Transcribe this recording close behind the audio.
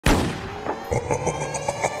Dancing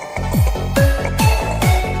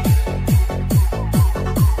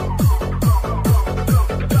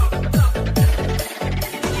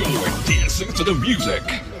to the music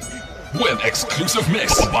with exclusive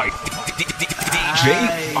mix by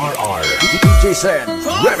DJ RR. DJ CHＡN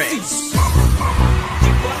Remix.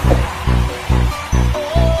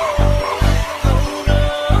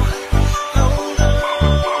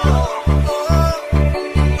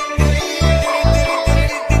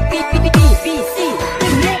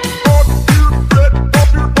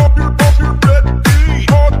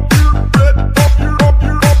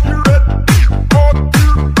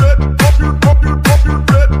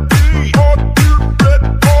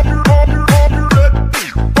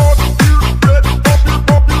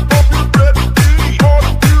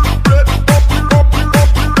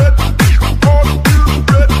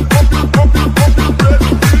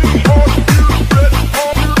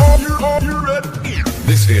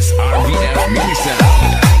 This is RVF Mini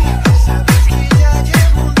Sound.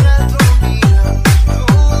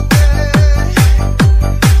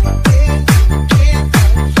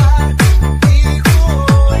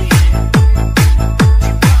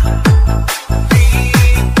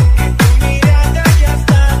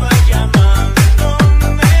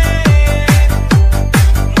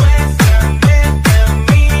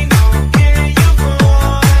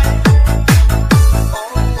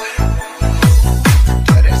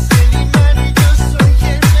 Tú eres el imán y yo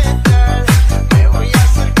soy el metal.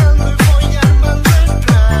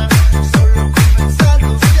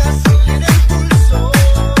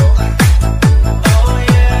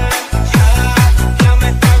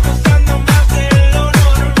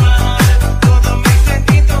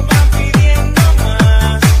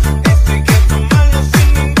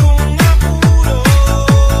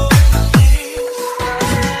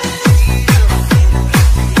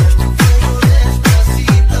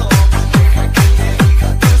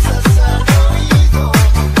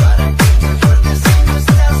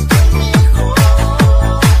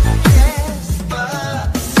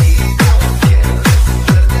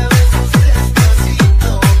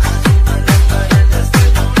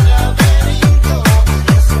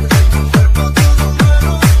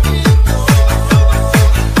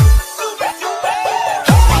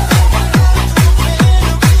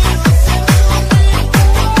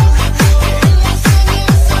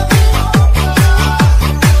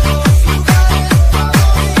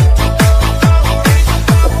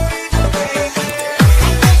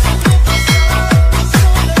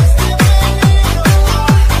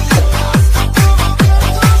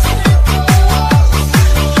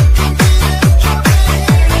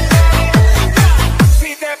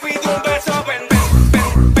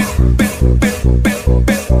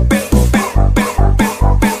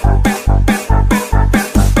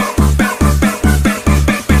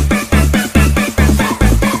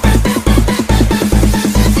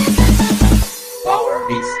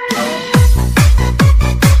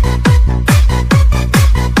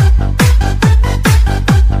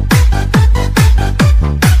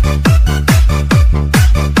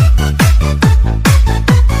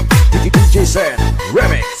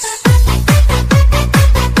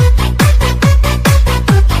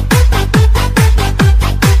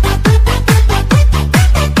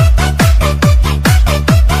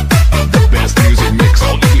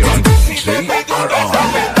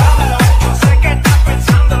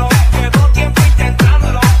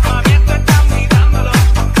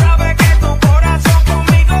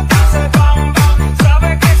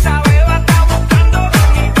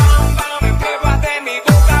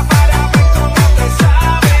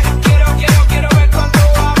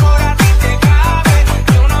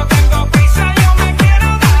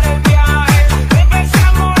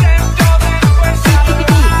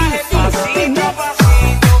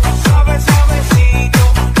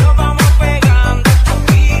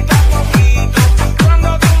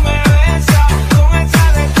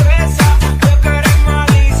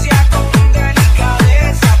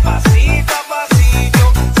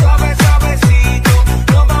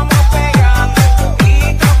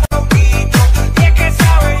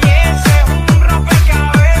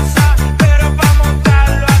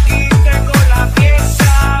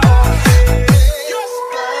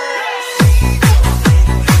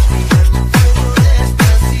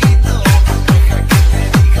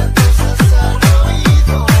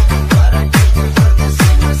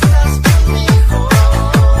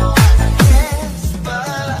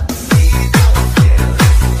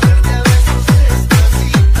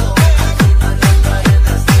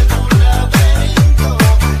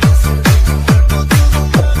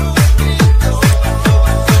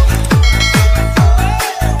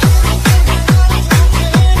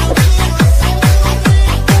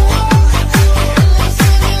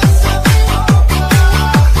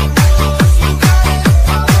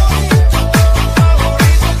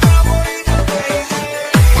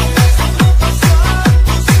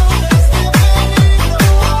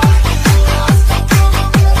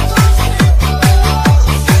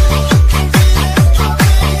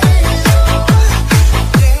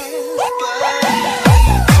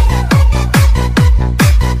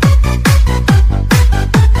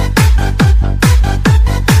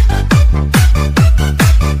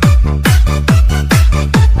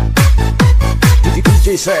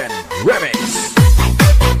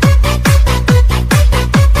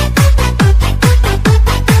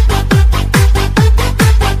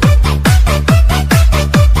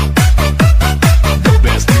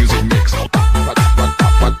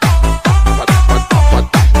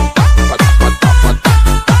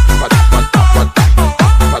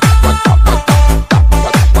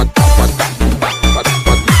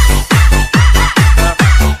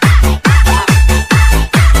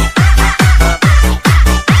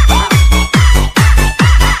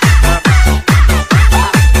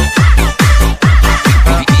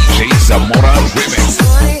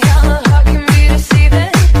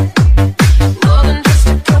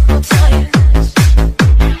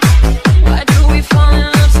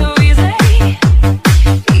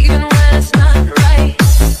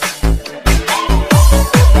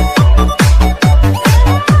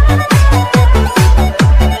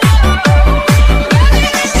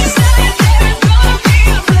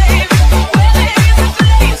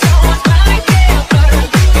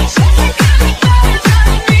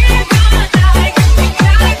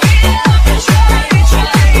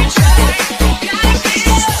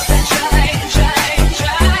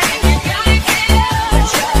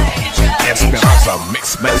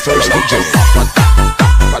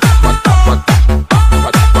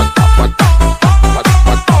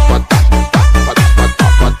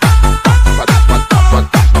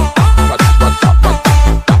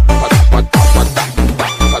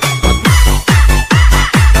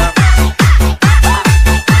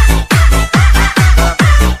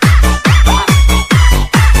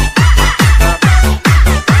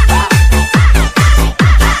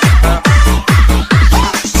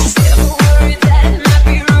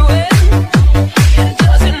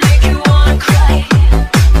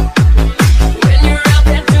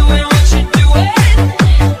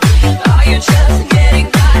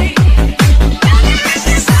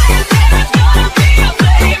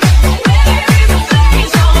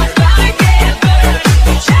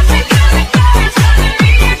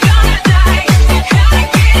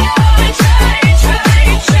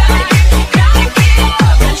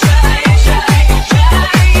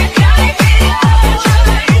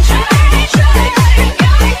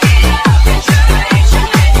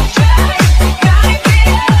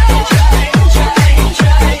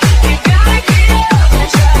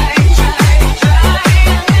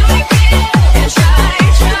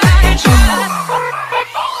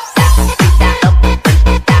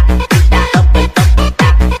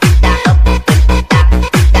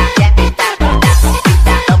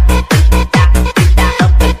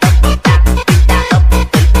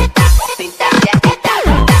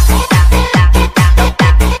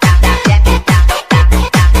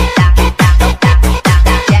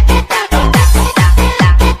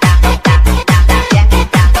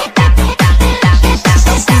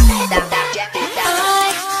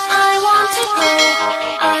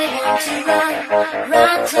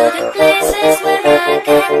 places where I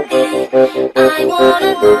can be. I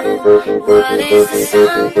wanna know what is the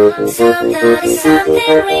sound. Sound that is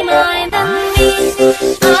something reminding me.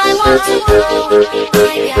 I want to know.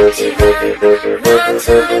 I got to run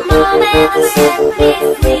to the moment and set me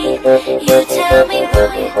free. You tell me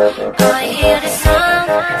why I hear the sound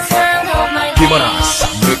of my name. Gimaras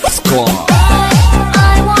Mix Club.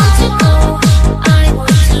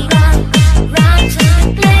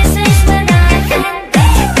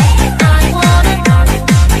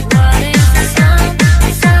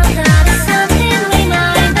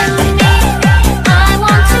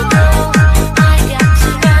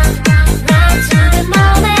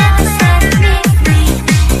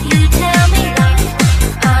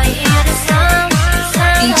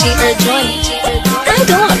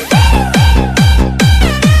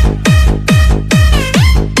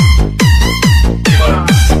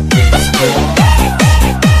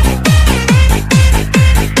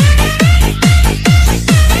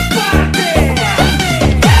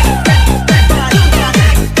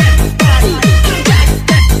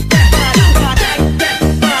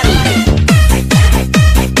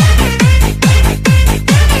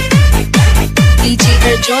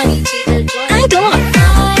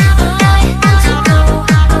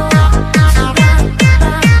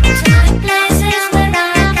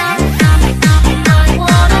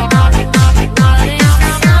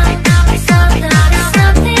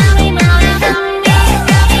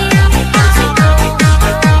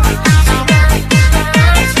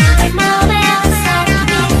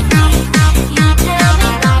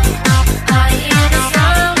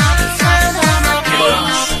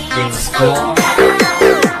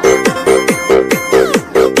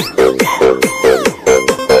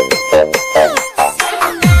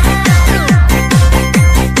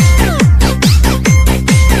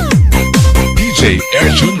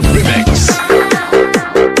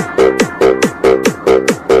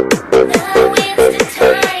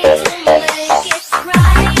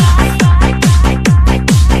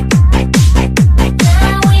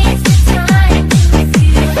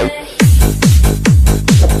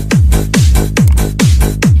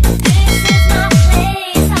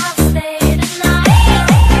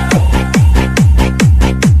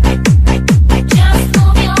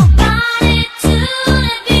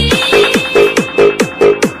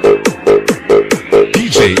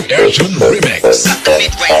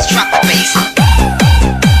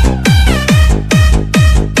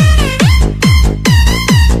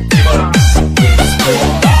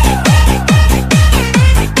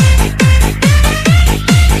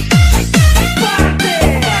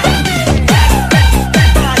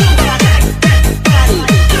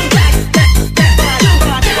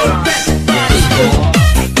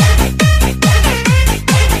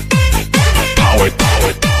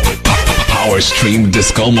 Stream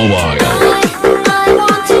Disco Mobile. I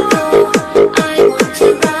want to go, I want to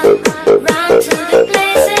run to the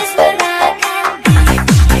places where I can be.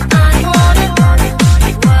 I wanna know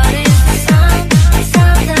what is the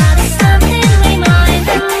sound that is something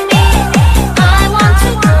reminding me. I want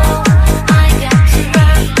to go, I got to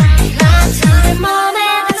run to the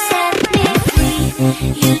moment and set me free.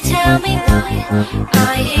 You tell me why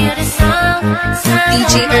I hear the sound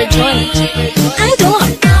I don't.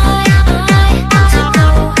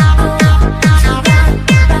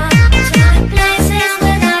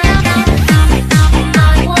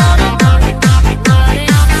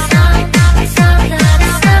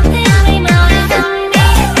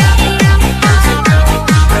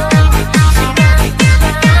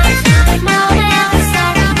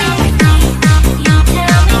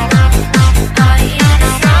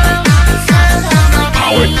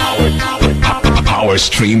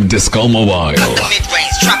 Stream Disco Mobile. Cut the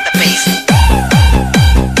mid-range, drop the bass.